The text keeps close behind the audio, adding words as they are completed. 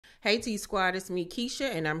Hey T Squad, it's me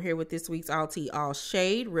Keisha, and I'm here with this week's All Tea All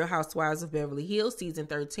Shade, Real Housewives of Beverly Hills, Season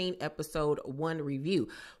 13, Episode 1 review.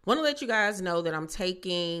 Want to let you guys know that I'm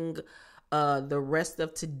taking the rest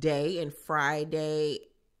of today and Friday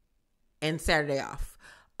and Saturday off.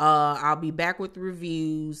 I'll be back with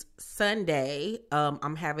reviews Sunday.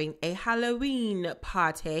 I'm having a Halloween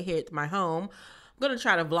party here at my home. I'm going to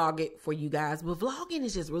try to vlog it for you guys, but vlogging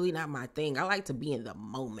is just really not my thing. I like to be in the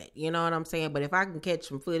moment, you know what I'm saying? But if I can catch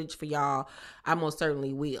some footage for y'all, I most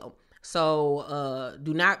certainly will. So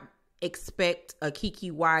do not expect a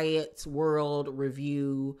Kiki Wyatt's World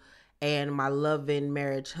review, and my Love and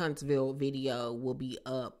Marriage Huntsville video will be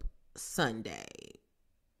up Sunday.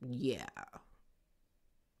 Yeah.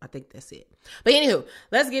 I think that's it. But anywho,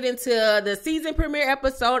 let's get into the season premiere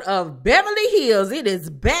episode of Beverly Hills. It is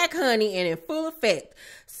back, honey, and in full effect.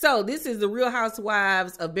 So this is the Real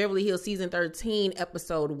Housewives of Beverly Hills Season 13,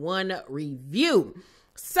 Episode 1 review.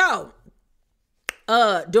 So,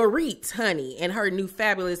 Dorit, honey, and her new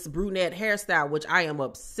fabulous brunette hairstyle, which I am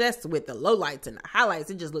obsessed with, the lowlights and the highlights.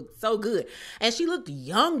 It just looked so good. And she looked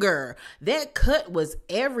younger. That cut was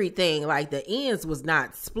everything. Like, the ends was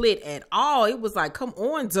not split at all. It was like, come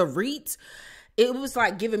on, Dorit. It was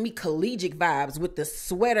like giving me collegiate vibes with the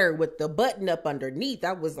sweater, with the button up underneath.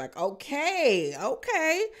 I was like, okay.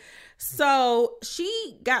 So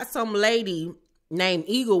she got some lady named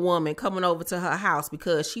Eagle Woman coming over to her house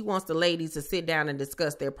because she wants the ladies to sit down and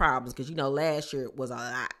discuss their problems, because you know last year was a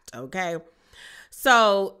lot. Okay,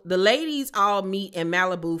 so the ladies all meet in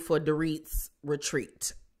Malibu for Dorit's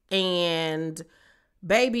retreat, and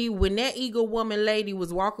baby, when that Eagle Woman lady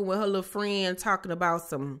was walking with her little friend talking about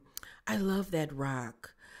some, I love that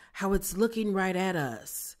rock, how it's looking right at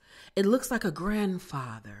us, it looks like a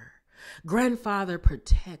grandfather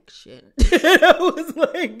protection. I was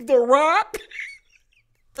like, the rock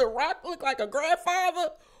look like a grandfather?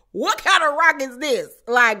 What kind of rock is this?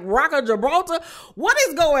 Like Rock of Gibraltar? What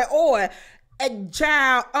is going on? And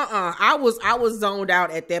child, I was zoned out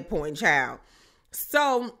at that point, child.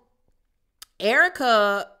 So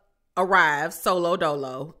Erika arrives solo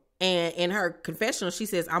dolo, and in her confessional, she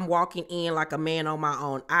says, I'm walking in like a man on my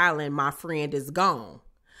own island. My friend is gone.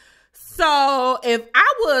 So if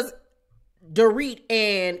I was Dorit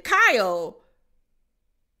and Kyle,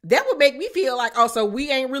 that would make me feel like, oh, so we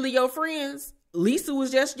ain't really your friends? Lisa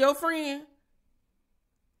was just your friend?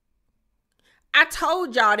 I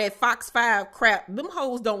told y'all that Fox 5 crap, them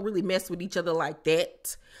hoes don't really mess with each other like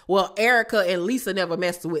that. Well, Erika and Lisa never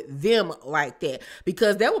messed with them like that,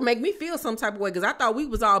 because that would make me feel some type of way, because I thought we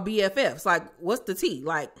was all BFFs. Like, what's the tea?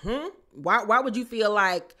 Like, Why would you feel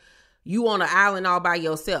like you on an island all by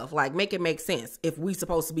yourself? Like, make it make sense if we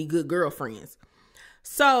supposed to be good girlfriends.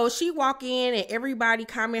 So she walk in and everybody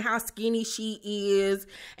comment how skinny she is.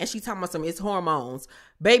 And she talking about some, it's hormones.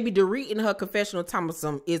 Baby Dorit in her confessional talking about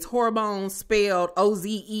some, it's hormones spelled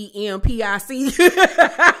OZEMPIC.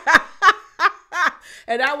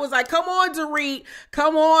 And I was like, come on, Dorit.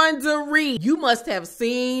 Come on, Dorit. You must have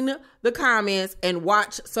seen the comments and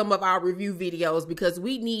watched some of our review videos, because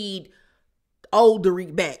we need old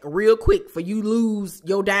Dorit back real quick for you lose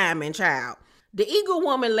your diamond, child. The Eagle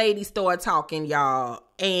Woman lady started talking, y'all,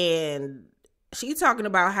 and she talking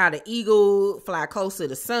about how the eagle fly close to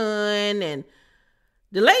the sun, and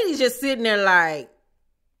the lady's just sitting there like,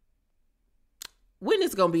 when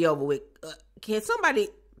is gonna be over with? Can somebody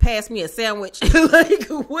pass me a sandwich? Like,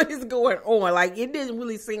 what is going on? Like, it didn't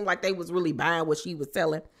really seem like they was really buying what she was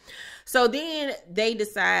selling. So then they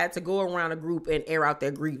decide to go around a group and air out their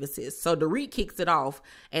grievances. So Dorit kicks it off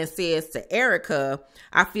and says to Erika,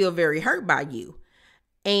 I feel very hurt by you.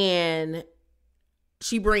 And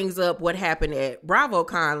she brings up what happened at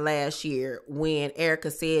BravoCon last year when Erika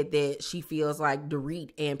said that she feels like Dorit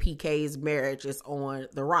and PK's marriage is on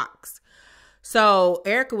the rocks. So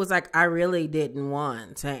Erika was like, I really didn't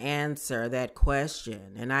want to answer that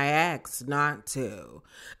question, and I asked not to.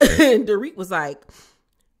 And Dorit was like,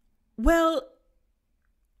 well,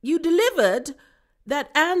 you delivered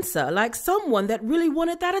that answer like someone that really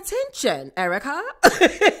wanted that attention, Erika.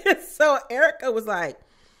 So Erika was like,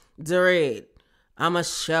 Dorit, I'm a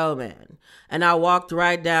showman, and I walked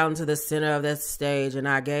right down to the center of that stage and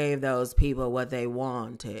I gave those people what they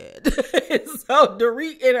wanted. So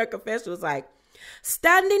Dorit in her confession was like,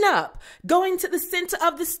 standing up, going to the center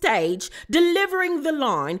of the stage, delivering the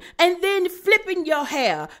line, and then flipping your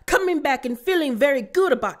hair, coming back and feeling very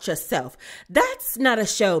good about yourself. That's not a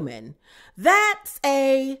showman. That's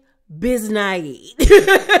a biznaive.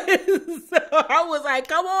 So I was like,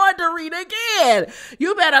 come on, Dorit, again.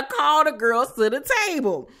 You better call the girls to the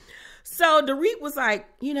table. So Dorit was like,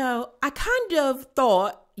 you know, I kind of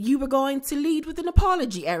thought you were going to lead with an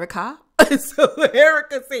apology, Erika. So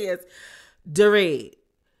Erika says, Dorit,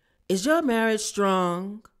 is your marriage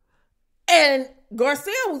strong? And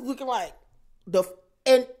Garcelle was looking like,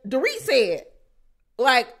 and Dorit said,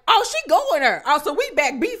 like, oh, she going her. Oh, so we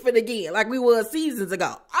back beefing again like we was seasons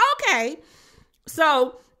ago. Okay.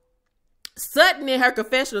 So Sutton in her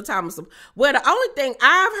confessional tells us, well, the only thing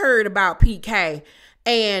I've heard about PK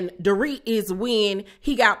and Dorit is when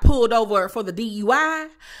he got pulled over for the DUI,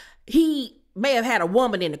 he may have had a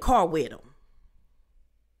woman in the car with him.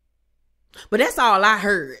 But that's all I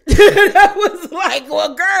heard. I was like,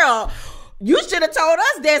 well, girl, you should have told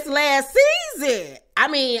us that's last season. I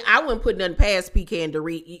mean, I wouldn't put nothing past PK and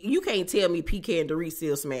Dorit. You can't tell me PK and Dorit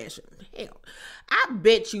still smashing. Hell, I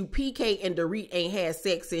bet you PK and Dorit ain't had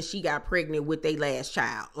sex since she got pregnant with their last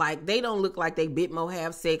child. Like, they don't look like they bit more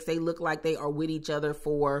have sex. They look like they are with each other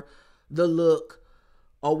for the look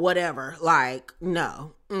or whatever. Like,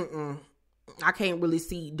 no. I can't really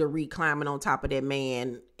see Dorit climbing on top of that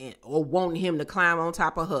man or wanting him to climb on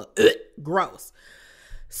top of her. Gross.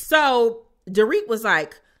 So Dorit was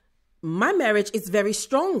like, my marriage is very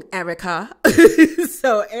strong, Erika.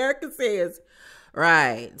 So Erika says,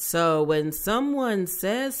 right. So when someone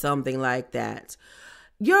says something like that,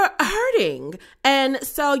 you're hurting. And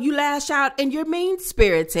so you lash out and you're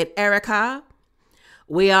mean-spirited, Erika.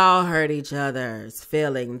 We all hurt each other's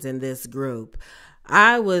feelings in this group.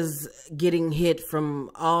 I was getting hit from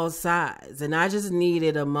all sides, and I just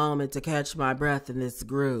needed a moment to catch my breath in this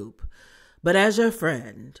group. But as your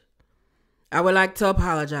friend, I would like to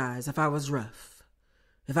apologize if I was rough,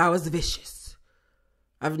 if I was vicious.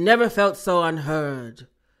 I've never felt so unheard.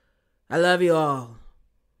 I love you all,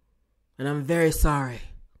 and I'm very sorry.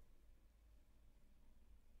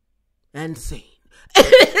 And scene.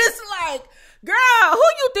 It's like, girl, who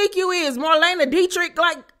you think you is, Marlena Dietrich?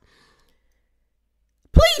 Like,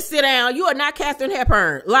 please sit down. You are not Katharine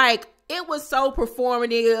Hepburn. Like, it was so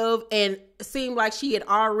performative and seemed like she had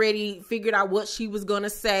already figured out what she was going to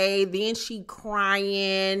say. Then she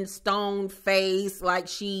crying, stone face, like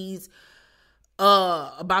she's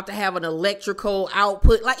about to have an electrical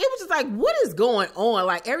output. Like, it was just like, what is going on?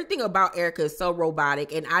 Like, everything about Erika is so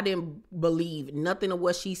robotic, and I didn't believe nothing of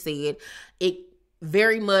what she said. It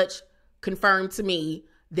very much confirmed to me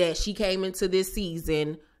that she came into this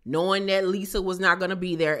season knowing that Lisa was not going to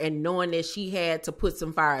be there and knowing that she had to put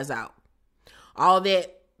some fires out. All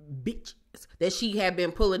that bitch that she had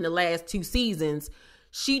been pulling the last 2 seasons,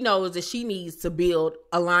 she knows that she needs to build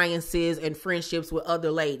alliances and friendships with other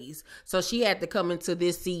ladies. So she had to come into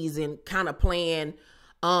this season kind of playing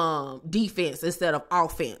defense instead of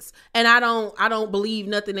offense. And I don't believe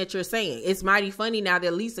nothing that you're saying. It's mighty funny now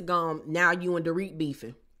that Lisa gone, now you and Dorit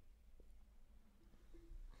beefing.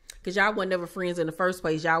 Because y'all were never friends in the first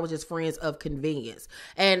place. Y'all was just friends of convenience.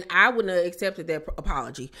 And I wouldn't have accepted that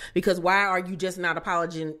apology. Because why are you just not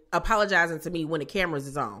apologizing to me when the cameras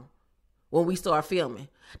is on? When we start filming.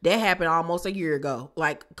 That happened almost a year ago.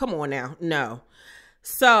 Like, come on now. No.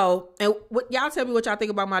 So, and what y'all tell me what y'all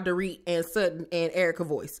think about my Dorit and Sutton and Erika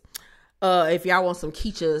voice. If y'all want some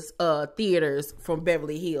Keisha's theaters from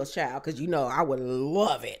Beverly Hills, child. Because you know I would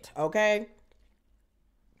love it. Okay?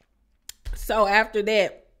 So after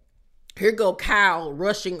that, here go Kyle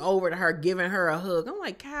rushing over to her, giving her a hug. I'm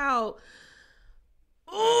like, Kyle,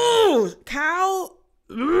 ooh, Kyle,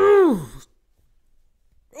 ooh.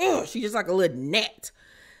 Ugh, she's just like a little gnat.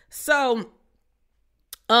 So,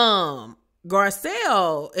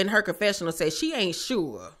 Garcelle in her confessional says she ain't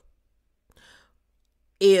sure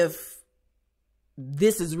if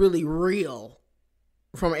this is really real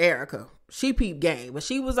from Erika. She peeped game, but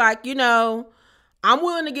she was like, you know, I'm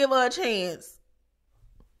willing to give her a chance.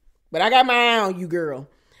 But I got my eye on you, girl.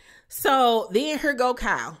 So then here go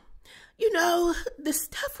Kyle. You know, the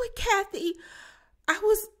stuff with Kathy, I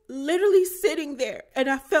was literally sitting there and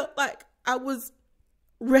I felt like I was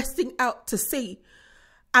resting out to sea.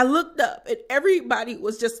 I looked up and everybody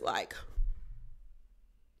was just like,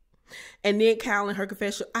 and then Kyle in her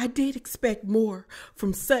confession, I did expect more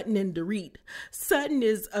from Sutton and Dorit. Sutton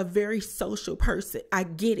is a very social person. I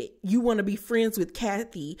get it. You want to be friends with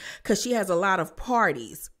Kathy because she has a lot of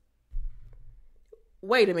parties.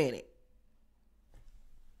 Wait a minute.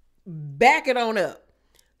 Back it on up.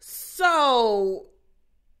 So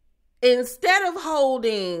instead of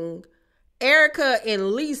holding Erika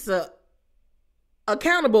and Lisa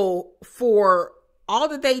accountable for all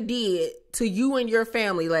that they did to you and your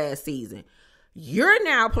family last season, you're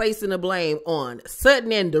now placing the blame on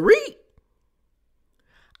Sutton and Dorit.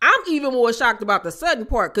 I'm even more shocked about the Sutton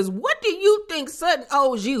part, because what do you think Sutton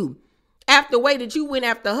owes you after the way that you went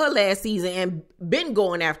after her last season and been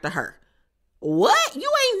going after her? What? You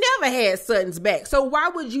ain't never had Sutton's back. So why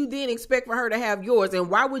would you then expect for her to have yours? And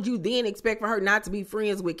why would you then expect for her not to be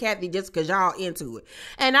friends with Kathy just because y'all into it?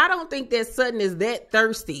 And I don't think that Sutton is that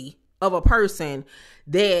thirsty of a person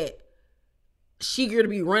that she going to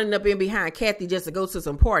be running up in behind Kathy just to go to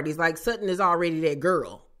some parties. Like, Sutton is already that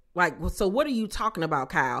girl. Like, so what are you talking about,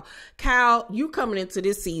 Kyle? Kyle, you coming into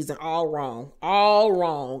this season all wrong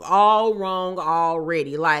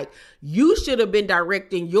already. Like, you should have been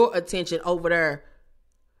directing your attention over there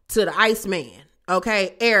to the Iceman,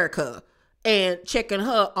 okay, Erika, and checking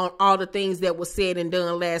her on all the things that was said and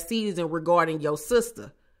done last season regarding your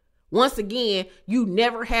sister. Once again, you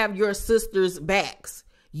never have your sister's backs.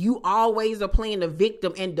 You always are playing the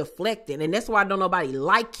victim and deflecting, and that's why don't nobody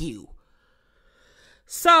like you.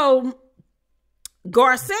 So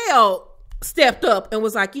Garcelle stepped up and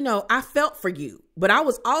was like, you know, I felt for you, but I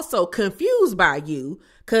was also confused by you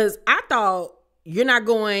because I thought you're not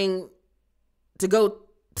going to go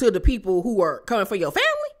to the people who are coming for your family.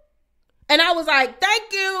 And I was like,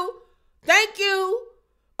 thank you.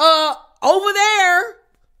 Over there.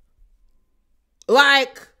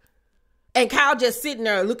 Like, and Kyle just sitting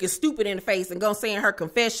there looking stupid in the face and gonna say in her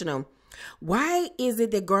confessional, why is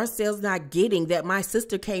it that Garcelle's not getting that my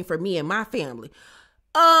sister came for me and my family?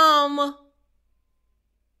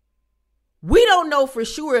 We don't know for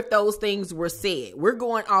sure if those things were said. We're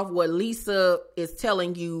going off what Lisa is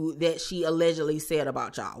telling you that she allegedly said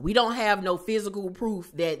about y'all. We don't have no physical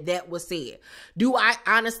proof that that was said. Do I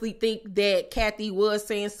honestly think that Kathy was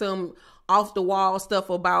saying some off the wall stuff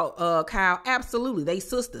about Kyle? Absolutely. They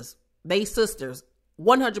sisters.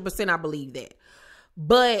 100% I believe that.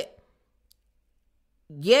 But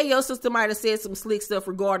yeah, your sister might have said some slick stuff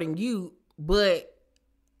regarding you, but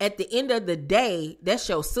at the end of the day, that's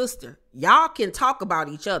your sister. Y'all can talk about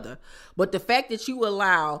each other, but the fact that you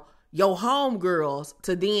allow your homegirls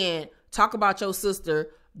to then talk about your sister,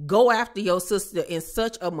 go after your sister in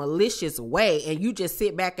such a malicious way, and you just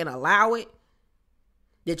sit back and allow it,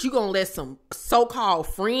 that you gonna let some so-called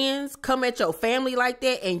friends come at your family like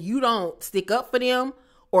that and you don't stick up for them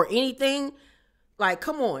or anything, like,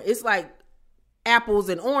 come on. It's like apples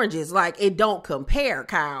and oranges. Like, it don't compare,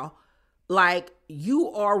 Kyle. Like, you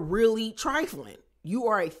are really trifling. You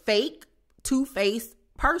are a fake, two-faced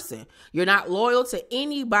person. You're not loyal to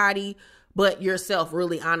anybody but yourself,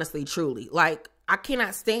 really, honestly, truly. Like, I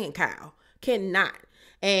cannot stand Kyle. Cannot.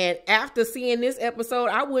 And after seeing this episode,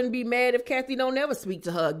 I wouldn't be mad if Kathy don't ever speak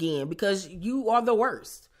to her again, because you are the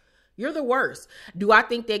worst. You're the worst. Do I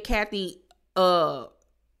think that Kathy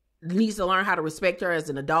needs to learn how to respect her as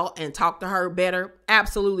an adult and talk to her better?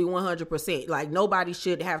 Absolutely, 100%. Like, nobody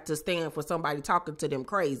should have to stand for somebody talking to them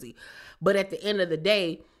crazy. But at the end of the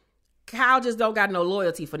day, Kyle just don't got no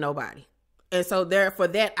loyalty for nobody. And so for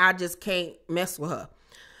that, I just can't mess with her.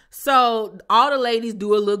 So all the ladies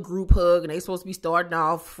do a little group hug, and they supposed to be starting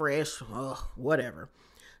off fresh. Ugh, whatever.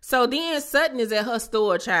 So then Sutton is at her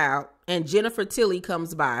store, child, and Jennifer Tilly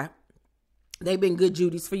comes by. They've been good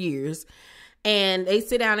Judies for years. And they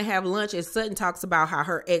sit down and have lunch, and Sutton talks about how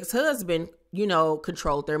her ex-husband, you know,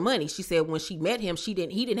 controlled their money. She said when she met him, he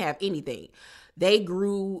didn't have anything. They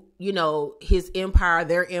grew, you know,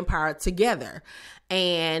 their empire together.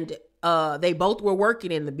 And they both were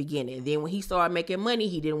working in the beginning. Then when he started making money,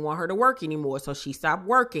 he didn't want her to work anymore, so she stopped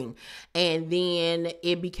working. And then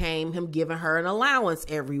it became him giving her an allowance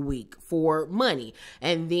every week for money.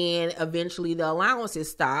 And then eventually the allowances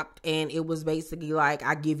stopped, and it was basically like,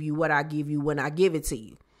 I give you what I give you when I give it to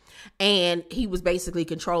you. And he was basically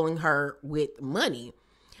controlling her with money.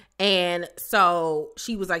 And so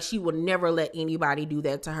she was like, she would never let anybody do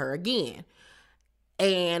that to her again.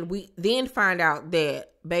 And we then find out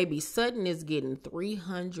that baby Sutton is getting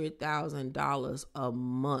 $300,000 a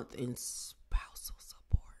month in spousal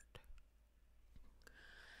support.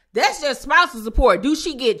 That's just spousal support. Do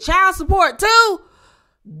she get child support too?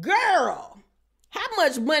 Girl, how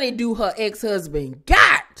much money do her ex-husband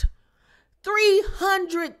got?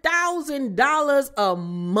 $300,000 a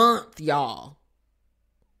month, y'all.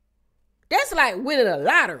 That's like winning a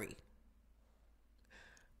lottery.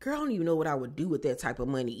 Girl, I don't even know what I would do with that type of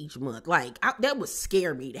money each month. Like, that would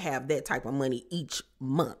scare me to have that type of money each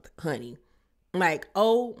month, honey. Like,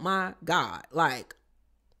 oh my God. Like,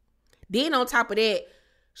 then on top of that,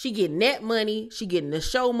 she getting that money. She getting the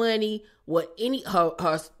show money.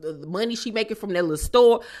 The money she making from that little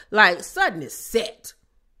store. Like, Sutton is set.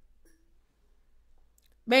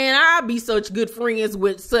 Man, I'd be such good friends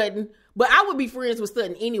with Sutton. But I would be friends with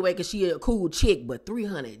Sutton anyway, because she a cool chick. But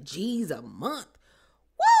 300 G's a month.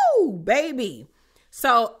 Woo, baby.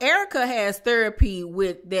 So Erika has therapy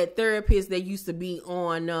with that therapist that used to be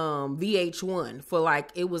on VH1 for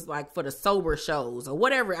like, it was like for the sober shows or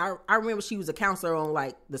whatever. I remember she was a counselor on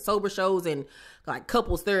like the sober shows and like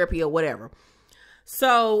couples therapy or whatever.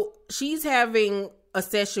 So she's having a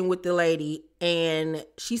session with the lady, and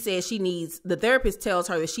she says the therapist tells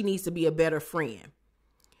her that she needs to be a better friend.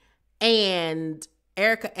 And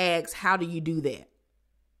Erika asks, how do you do that?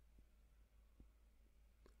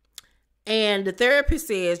 And the therapist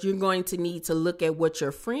says you're going to need to look at what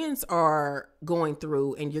your friends are going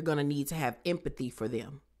through, and you're going to need to have empathy for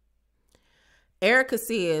them. Erika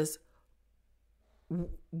says,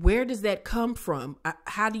 where does that come from?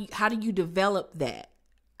 How do you develop that?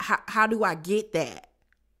 How do I get that?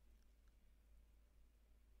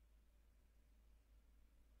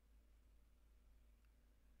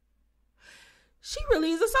 She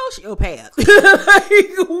really is a sociopath.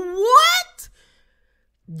 Like, what?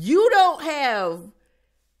 You don't have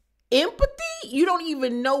empathy? You don't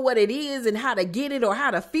even know what it is and how to get it or how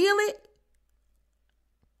to feel it?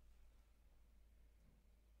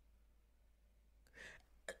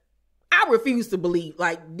 I refuse to believe,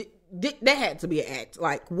 like, that had to be an act.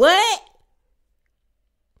 Like, what?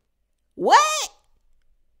 What?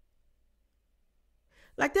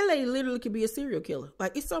 Like, that lady literally could be a serial killer.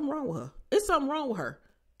 Like, it's something wrong with her. It's something wrong with her.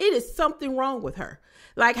 It is something wrong with her.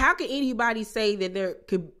 Like, how can anybody say that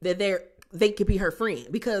they could be her friend?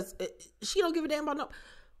 Because she don't give a damn about no.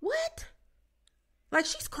 What? Like,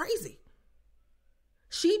 she's crazy.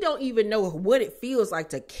 She don't even know what it feels like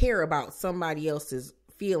to care about somebody else's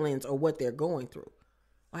feelings or what they're going through.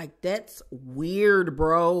 Like, that's weird,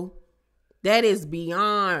 bro. That is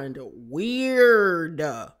beyond weird.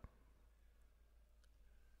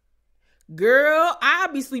 Girl,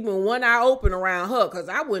 I'd be sleeping with one eye open around her because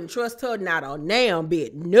I wouldn't trust her not a damn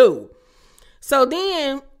bit. No. So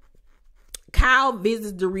then Kyle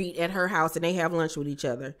visits Dorit at her house and they have lunch with each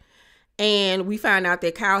other. And we find out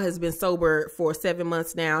that Kyle has been sober for 7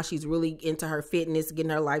 months now. She's really into her fitness,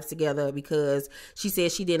 getting her life together, because she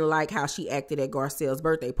said she didn't like how she acted at Garcelle's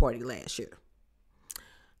birthday party last year.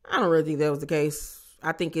 I don't really think that was the case.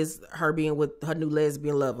 I think it's her being with her new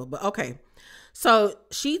lesbian lover, but okay. So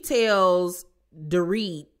she tells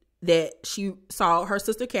Dorit that she saw her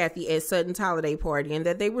sister Kathy at Sutton's holiday party and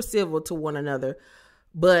that they were civil to one another,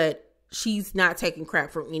 but she's not taking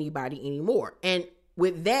crap from anybody anymore. And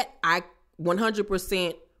with that, I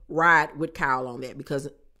 100% ride with Kyle on that, because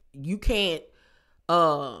you can't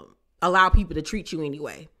allow people to treat you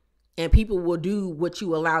anyway, and people will do what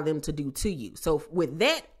you allow them to do to you. So with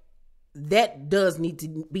that, that does need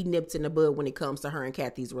to be nipped in the bud when it comes to her and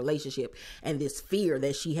Kathy's relationship and this fear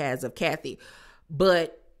that she has of Kathy.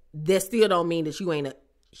 But that still don't mean that you ain't a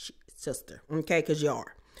sister, okay? Because you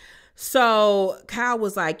are. So Kyle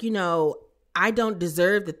was like, I don't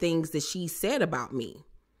deserve the things that she said about me.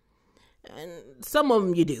 And some of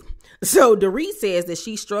them you do. So Dorit says that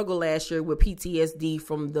she struggled last year with PTSD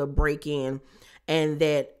from the break-in, and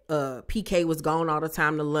that PK was gone all the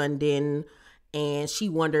time to London, and she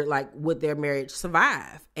wondered, like, would their marriage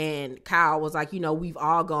survive? And Kyle was like, we've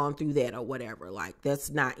all gone through that or whatever. Like, that's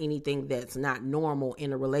not anything that's not normal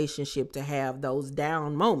in a relationship to have those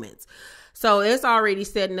down moments. So it's already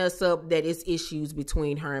setting us up that it's issues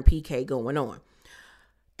between her and PK going on,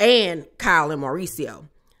 and Kyle and Mauricio.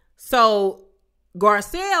 So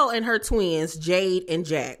Garcelle and her twins, Jade and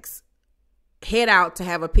Jax, head out to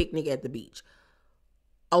have a picnic at the beach.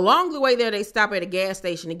 Along the way there, they stop at a gas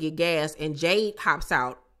station to get gas, and Jade hops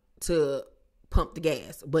out to pump the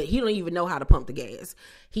gas, but he don't even know how to pump the gas.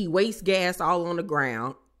 He wastes gas all on the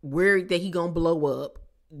ground, worried that he gonna blow up.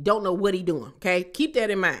 Don't know what he doing, okay? Keep that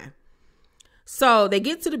in mind. So they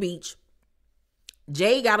get to the beach.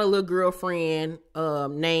 Jay got a little girlfriend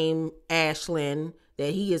named Ashlyn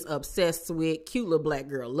that he is obsessed with. Cute little black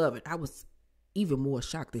girl. Love it. I was even more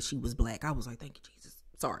shocked that she was black. I was like, thank you, Jesus.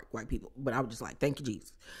 Sorry, white people. But I was just like, thank you,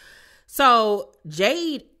 Jesus. So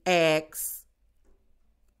Jade asks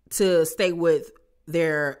to stay with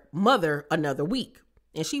their mother another week.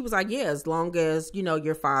 And she was like, yeah, as long as,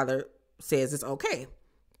 your father says it's okay.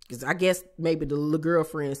 Because I guess maybe the little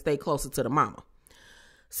girlfriend stay closer to the mama.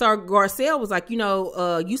 So Garcelle was like,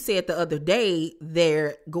 you said the other day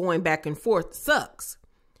they're going back and forth sucks.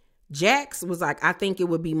 Jax was like, I think it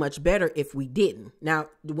would be much better if we didn't. Now,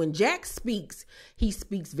 when Jax speaks, he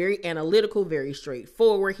speaks very analytical, very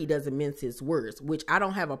straightforward. He doesn't mince his words, which I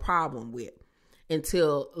don't have a problem with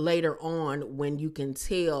until later on, when you can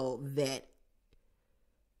tell that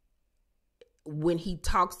when he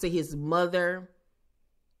talks to his mother,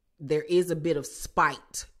 there is a bit of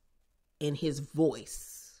spite in his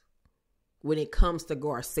voice when it comes to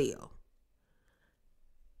Garcelle.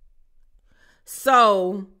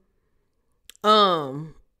 So,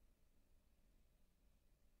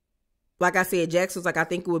 like I said, Jax was like, I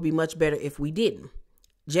think it would be much better if we didn't.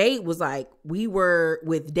 Jade was like, we were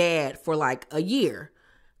with dad for like a year.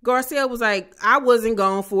 Garcelle was like, I wasn't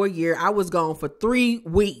gone for a year. I was gone for 3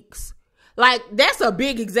 weeks. Like, that's a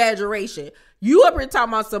big exaggeration. You up here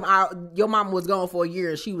talking about your mama was gone for a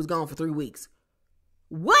year and she was gone for 3 weeks.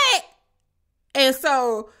 What? And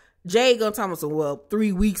so Jay gonna tell me, so, well,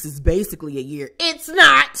 3 weeks is basically a year. It's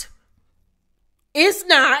not. It's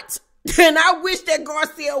not. And I wish that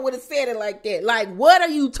Garcelle would have said it like that. Like, what are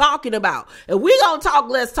you talking about? If we gonna talk,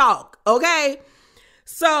 let's talk. Okay?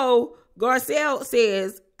 So Garcelle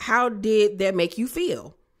says, how did that make you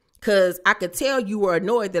feel? Because I could tell you were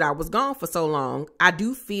annoyed that I was gone for so long. I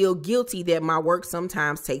do feel guilty that my work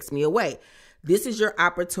sometimes takes me away. This is your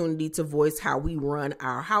opportunity to voice how we run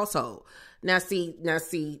our household. Now see.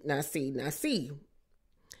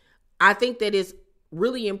 I think that it's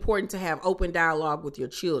really important to have open dialogue with your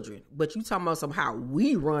children. But you talking about somehow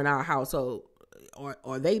we run our household.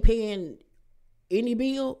 Are they paying any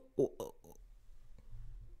bill?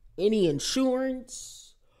 Any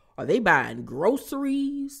insurance? Are they buying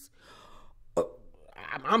groceries?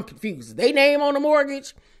 I'm confused. They name on the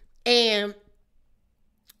mortgage? And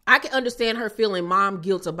I can understand her feeling mom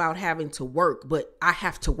guilt about having to work, but I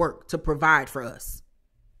have to work to provide for us.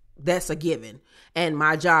 That's a given. And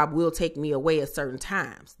my job will take me away at certain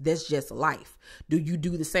times. That's just life. Do you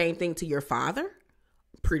do the same thing to your father?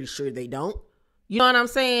 Pretty sure they don't. You know what I'm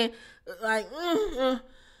saying? Like,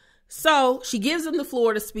 So she gives them the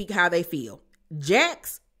floor to speak how they feel.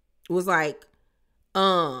 Jax was like,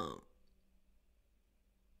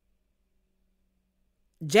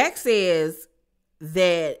 Jax says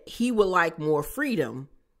that he would like more freedom,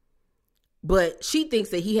 but she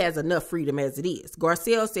thinks that he has enough freedom as it is.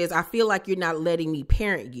 Garcelle says, I feel like you're not letting me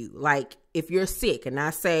parent you. Like, if you're sick and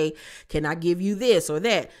I say, can I give you this or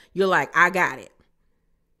that? You're like, I got it.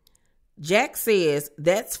 Jack says,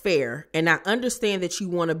 that's fair. And I understand that you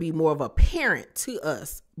want to be more of a parent to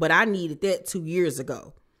us, but I needed that 2 years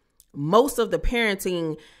ago. Most of the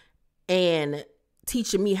parenting and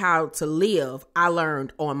teaching me how to live, I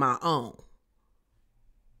learned on my own.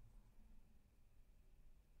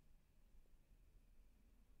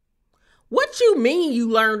 What you mean you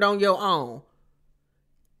learned on your own?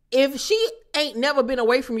 If she ain't never been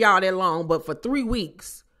away from y'all that long, but for 3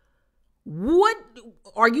 weeks, what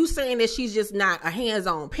are you saying, that she's just not a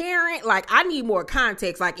hands-on parent? Like, I need more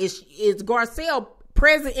context. Like, is Garcelle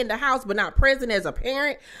present in the house, but not present as a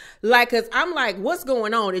parent? Like, cause I'm like, what's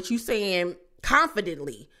going on that you saying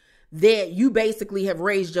confidently that you basically have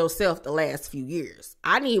raised yourself the last few years?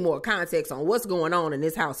 I need more context on what's going on in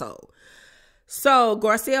this household. So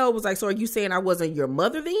Garcelle was like, so are you saying I wasn't your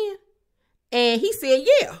mother then? And he said,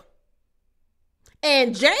 yeah.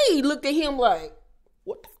 And Jade looked at him like,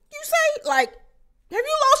 what the fuck you say? Like, have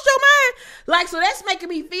you lost your mind? Like, so that's making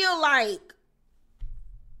me feel like,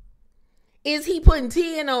 is he putting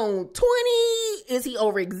 10 on 20? Is he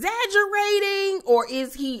over exaggerating? Or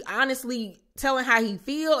is he honestly telling how he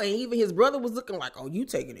feel? And even his brother was looking like, oh, you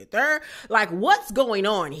taking it there? Like, what's going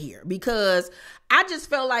on here? Because I just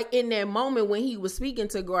felt like in that moment when he was speaking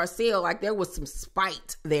to Garcelle, like there was some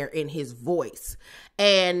spite there in his voice.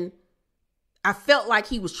 And I felt like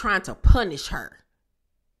he was trying to punish her.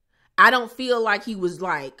 I don't feel like he was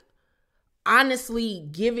like honestly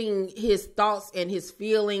giving his thoughts and his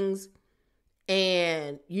feelings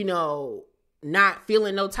and, you know, not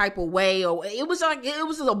feeling no type of way. Or it was like, it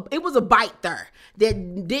was a bite there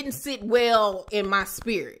that didn't sit well in my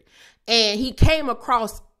spirit. And he came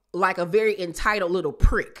across like a very entitled little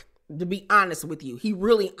prick, to be honest with you. He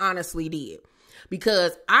really honestly did.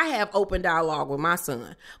 Because I have open dialogue with my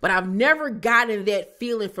son, but I've never gotten that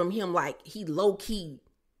feeling from him like he low-key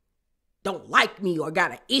don't like me or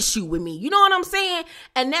got an issue with me. You know what I'm saying?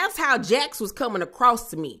 And that's how Jax was coming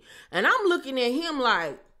across to me. And I'm looking at him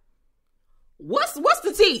like, what's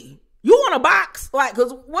the tea? You want a box? Like,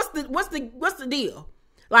 cause what's the deal?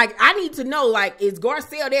 Like, I need to know, like, is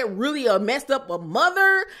Garcelle that really a messed up a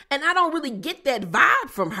mother? And I don't really get that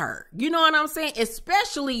vibe from her. You know what I'm saying?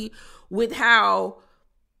 Especially with how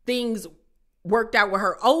things worked out with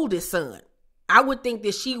her oldest son. I would think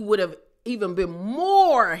that she would have even been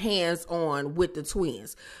more hands-on with the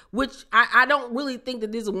twins, which I don't really think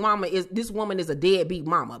that this woman is a deadbeat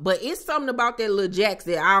mama. But it's something about that little Jax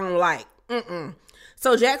that I don't like.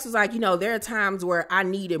 So Jax was like, you know, there are times where I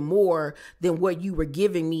needed more than what you were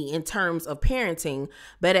giving me in terms of parenting.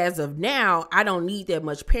 But as of now, I don't need that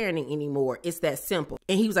much parenting anymore. It's that simple.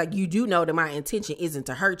 And he was like, you do know that my intention isn't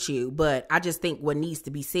to hurt you, but I just think what needs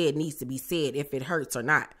to be said, if it hurts or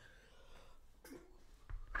not.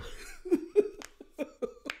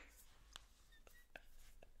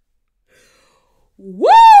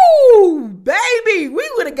 Woo, baby,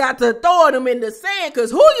 we would have got to throwing them in the sand,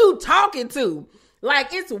 because who you talking to?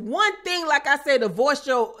 Like, it's one thing, like I said, to voice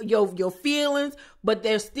your feelings, but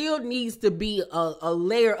there still needs to be a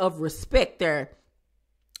layer of respect there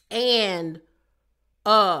and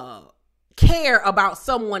care about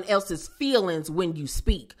someone else's feelings when you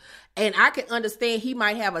speak. And I can understand he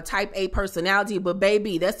might have a type A personality, but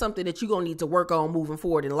baby, that's something that you're going to need to work on moving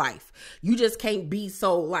forward in life. You just can't be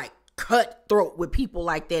so like cutthroat with people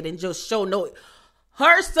like that and just show no.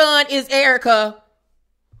 Her son is Erika.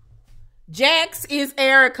 Jax is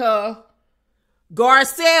Erika.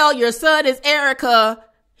 Garcelle, your son is Erika.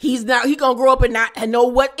 He gonna grow up and not know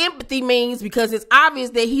what empathy means, because it's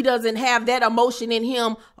obvious that he doesn't have that emotion in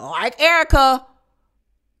him like Erika.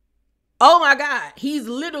 Oh my God, he's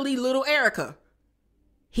literally little Erika.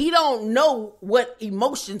 He don't know what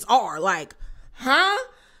emotions are like, huh?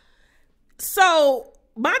 So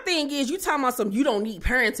my thing is, you talking about something, you don't need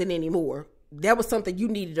parenting anymore. That was something you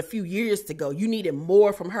needed a few years ago. You needed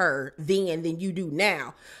more from her then than you do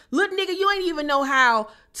now. Look, nigga, you ain't even know how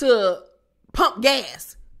to pump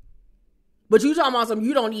gas. But you talking about something,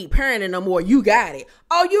 you don't need parenting no more. You got it.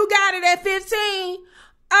 Oh, you got it at 15?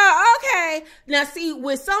 Oh, okay. Now, see,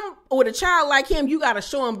 with a child like him, you got to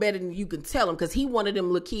show him better than you can tell him, because he one of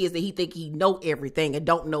them little kids that he think he know everything and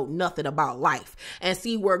don't know nothing about life. And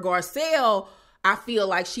see, where Garcelle, I feel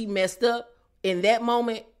like she messed up in that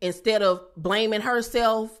moment, instead of blaming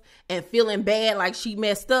herself and feeling bad like she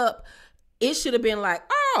messed up, it should have been like,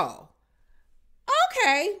 oh,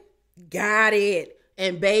 okay, got it.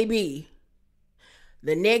 And baby,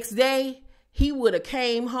 the next day, he would have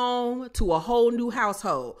came home to a whole new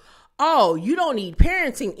household. Oh, you don't need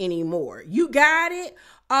parenting anymore. You got it?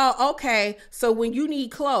 Oh, okay. So when you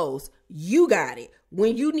need clothes, you got it.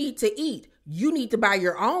 When you need to eat, you need to buy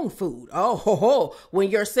your own food. Oh, ho, ho. When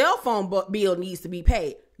your cell phone bill needs to be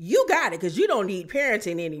paid, you got it, because you don't need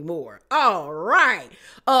parenting anymore. All right.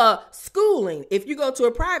 Schooling. If you go to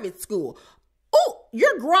a private school, oh,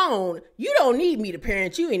 you're grown. You don't need me to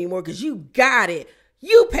parent you anymore, because you got it.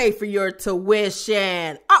 You pay for your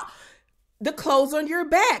tuition. Oh, the clothes on your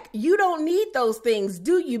back. You don't need those things,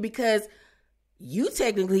 do you? Because you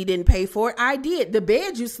technically didn't pay for it. I did. The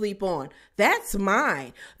bed you sleep on, that's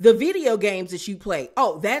mine. The video games that you play,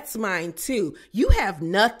 oh, that's mine too. You have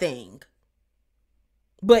nothing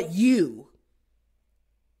but you.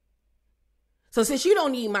 So since you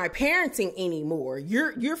don't need my parenting anymore,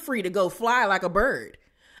 you're free to go fly like a bird.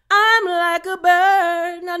 I'm like a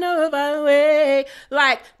bird, I know my way.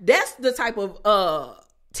 Like, that's the type of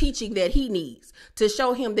teaching that he needs, to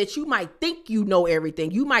show him that you might think you know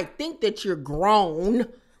everything. You might think that you're grown,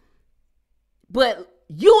 but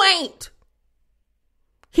you ain't.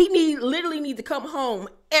 He literally need to come home,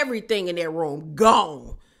 everything in that room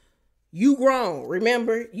gone. You grown,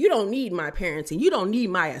 remember? You don't need my parenting. You don't need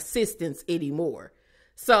my assistance anymore.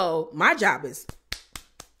 So my job is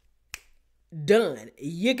done.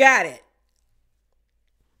 You got it.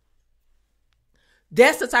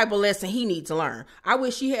 That's the type of lesson he needs to learn. I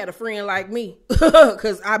wish he had a friend like me,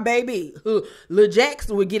 because Lil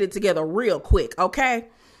Jackson would get it together real quick, okay?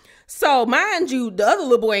 So, mind you, the other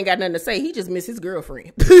little boy ain't got nothing to say. He just missed his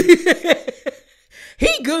girlfriend.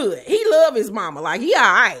 He good. He love his mama. Like, he all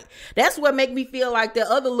right. That's what make me feel like the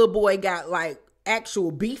other little boy got, like, actual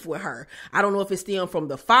beef with her. I don't know if it's still from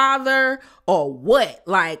the father or what.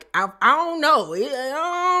 Like, I don't know.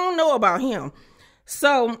 I don't know about him.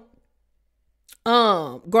 So,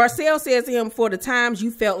 Garcelle says to him, for the times you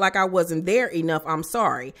felt like I wasn't there enough, I'm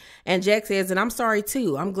sorry. And Jack says, and I'm sorry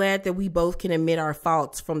too. I'm glad that we both can admit our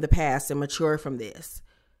faults from the past and mature from this.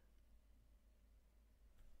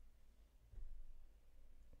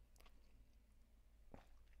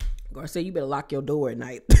 Garcelle, you better lock your door at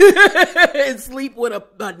night and sleep with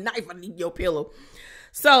a knife underneath your pillow.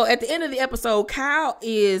 So at the end of the episode, Kyle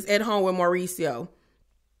is at home with Mauricio.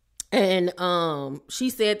 And she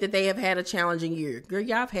said that they have had a challenging year. Girl,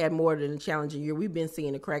 y'all have had more than a challenging year. We've been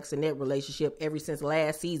seeing the cracks in that relationship ever since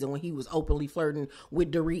last season, when he was openly flirting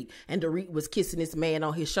with Dorit, and Dorit was kissing this man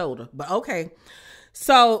on his shoulder. But okay.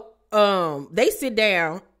 So they sit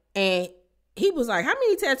down, and he was like, how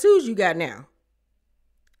many tattoos you got now?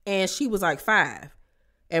 And she was like, 5.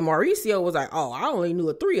 And Mauricio was like, oh, I only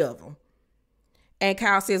knew 3 of them. And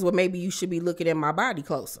Kyle says, well, maybe you should be looking at my body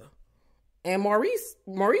closer. And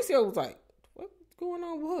Mauricio was like, what's going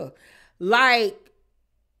on with her? Like,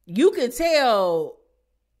 you could tell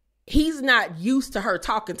he's not used to her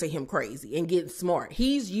talking to him crazy and getting smart.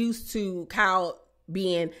 He's used to Kyle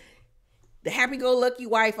being the happy-go-lucky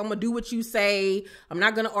wife. I'm going to do what you say. I'm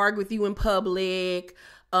not going to argue with you in public.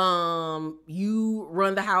 You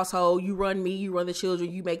run the household, you run me, you run the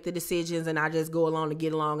children, you make the decisions, and I just go along to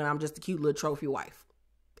get along, and I'm just a cute little trophy wife,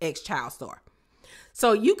 ex-child star.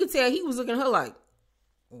 So you could tell he was looking at her like,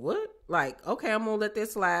 what? Like, okay, I'm gonna let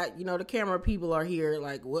this slide. You know, the camera people are here.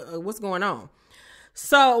 Like, what's going on?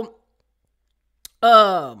 So,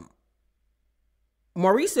 Mauricio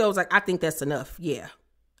was like, I think that's enough. Yeah.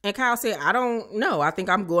 And Kyle said, I don't know. I think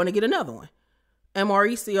I'm going to get another one. And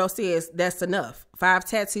Mauricio says, that's enough. 5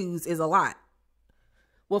 tattoos is a lot.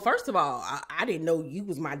 Well, first of all, I didn't know you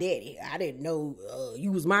was my daddy. I didn't know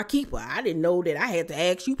you was my keeper. I didn't know that I had to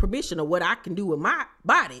ask you permission of what I can do with my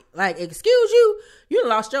body. Like, excuse you? You done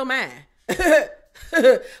lost your mind.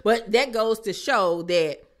 But that goes to show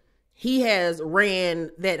that he has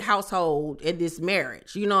ran that household and this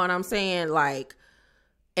marriage. You know what I'm saying? Like,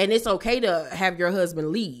 and it's okay to have your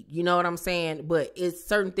husband lead. You know what I'm saying? But it's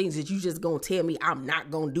certain things that you just gonna tell me I'm not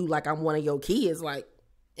gonna do like I'm one of your kids. Like,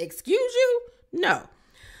 excuse you? No.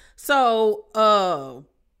 So,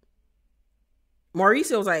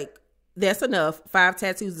 Mauricio was like, that's enough. 5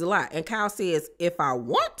 tattoos is a lot. And Kyle says, if I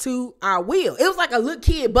want to, I will. It was like a little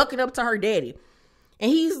kid bucking up to her daddy.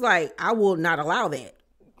 And he's like, I will not allow that.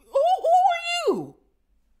 Who are you?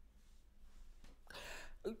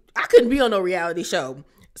 I couldn't be on no reality show.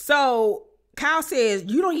 So Kyle says,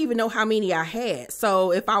 you don't even know how many I had.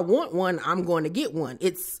 So if I want one, I'm going to get one.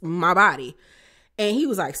 It's my body. And he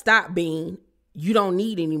was like, stop, Bean. You don't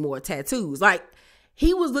need any more tattoos. Like,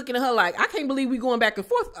 he was looking at her like, I can't believe we going back and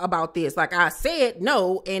forth about this. Like, I said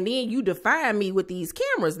no, and then you defy me with these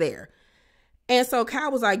cameras there. And so Kyle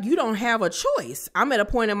was like, you don't have a choice. I'm at a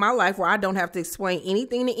point in my life where I don't have to explain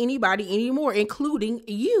anything to anybody anymore, including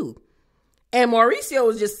you. And Mauricio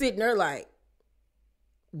was just sitting there like,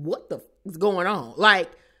 what the f is going on? Like,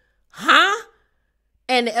 huh?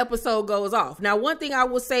 And the episode goes off. Now, one thing I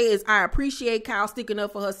will say is I appreciate Kyle sticking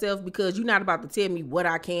up for herself, because you're not about to tell me what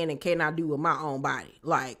I can and cannot do with my own body.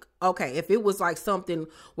 Like, okay, if it was like something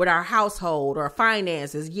with our household or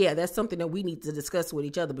finances, yeah, that's something that we need to discuss with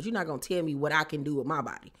each other. But you're not going to tell me what I can do with my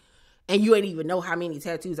body. And you ain't even know how many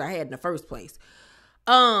tattoos I had in the first place.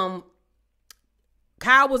 Kyle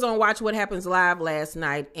was on Watch What Happens Live last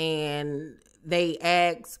night, and Andy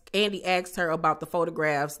asked her about the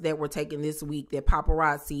photographs that were taken this week that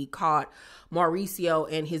paparazzi caught Mauricio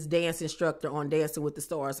and his dance instructor on Dancing with the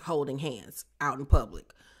Stars holding hands out in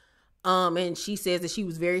public. And she says that she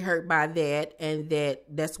was very hurt by that, and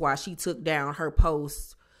that's why she took down her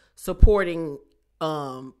post supporting,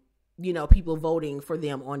 people voting for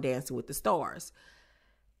them on Dancing with the Stars.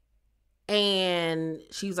 And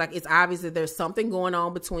she was like, it's obvious that there's something going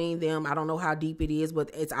on between them. I don't know how deep it is, but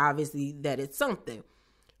it's obviously that it's something.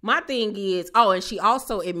 My thing is, and she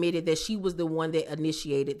also admitted that she was the one that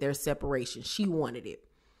initiated their separation. She wanted it.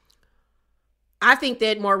 I think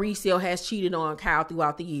that Mauricio has cheated on Kyle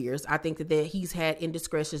throughout the years. I think that he's had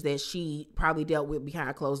indiscretions that she probably dealt with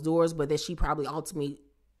behind closed doors, but that she probably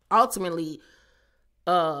ultimately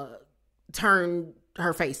turned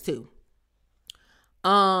her face to.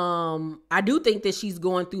 I do think that she's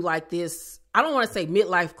going through like this, I don't want to say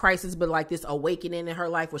midlife crisis, but like this awakening in her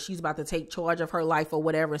life where she's about to take charge of her life or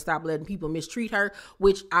whatever and stop letting people mistreat her,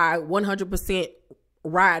 which I 100%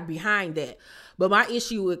 ride behind that. But my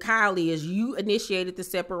issue with Kylie is you initiated the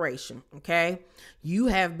separation, okay? You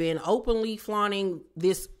have been openly flaunting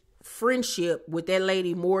this friendship with that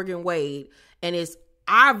lady Morgan Wade, and it's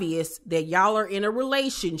obvious that y'all are in a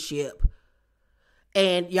relationship.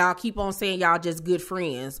 And y'all keep on saying y'all just good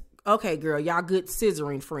friends. Okay, girl, y'all good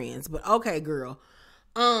scissoring friends. But okay, girl.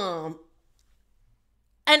 And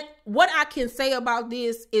what I can say about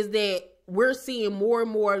this is that we're seeing more and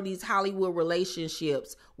more of these Hollywood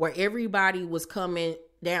relationships where everybody was coming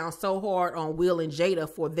down so hard on Will and Jada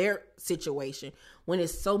for their situation, when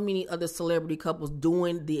there's so many other celebrity couples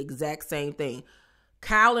doing the exact same thing.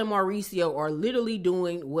 Kyle and Mauricio are literally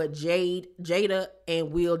doing what Jada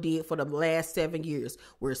and Will did for the last 7 years.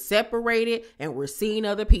 We're separated and we're seeing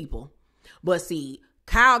other people. But see,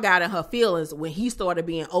 Kyle got in her feelings when he started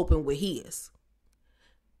being open with his.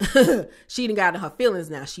 She done got in her feelings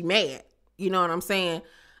now. She mad. You know what I'm saying?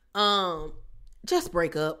 Just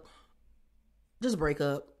break up. Just break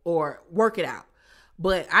up or work it out.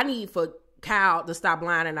 But I need for Kyle to stop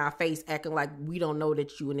lying in our face, acting like we don't know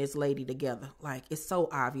that you and this lady together. Like, it's so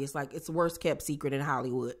obvious. Like, it's worst kept secret in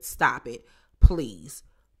Hollywood. Stop it. Please.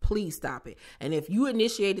 Please stop it. And if you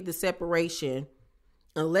initiated the separation,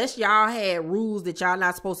 unless y'all had rules that y'all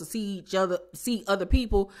not supposed to see other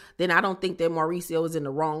people, then I don't think that Mauricio is in the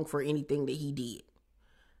wrong for anything that he did.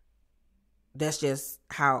 That's just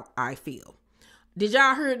how I feel. Did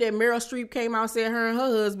y'all hear that Meryl Streep came out and said her and her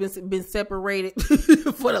husband been separated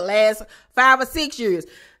for the last 5 or 6 years?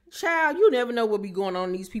 Child, you never know what be going on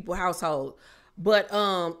in these people's household. But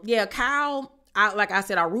yeah, Kyle, like I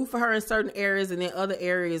said, I root for her in certain areas, and in other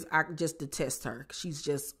areas I just detest her. She's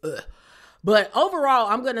just ugh. But overall,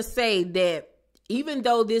 I'm gonna say that even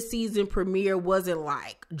though this season premiere wasn't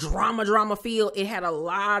like drama filled, it had a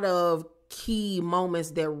lot of key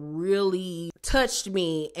moments that really touched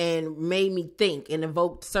me and made me think and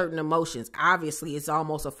evoked certain emotions. Obviously, it's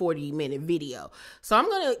almost a 40-minute video. So I'm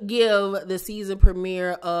going to give the season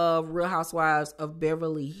premiere of Real Housewives of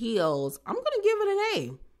Beverly Hills, I'm going to give it an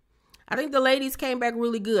A. I think the ladies came back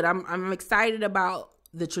really good. I'm excited about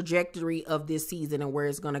the trajectory of this season and where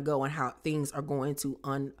it's going to go and how things are going to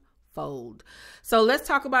unfold. So let's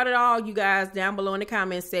talk about it all, you guys, down below in the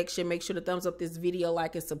comment section. Make sure to thumbs up this video,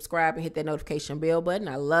 like and subscribe, and hit that notification bell button.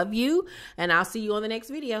 I love you, and I'll see you on the next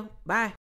video. Bye.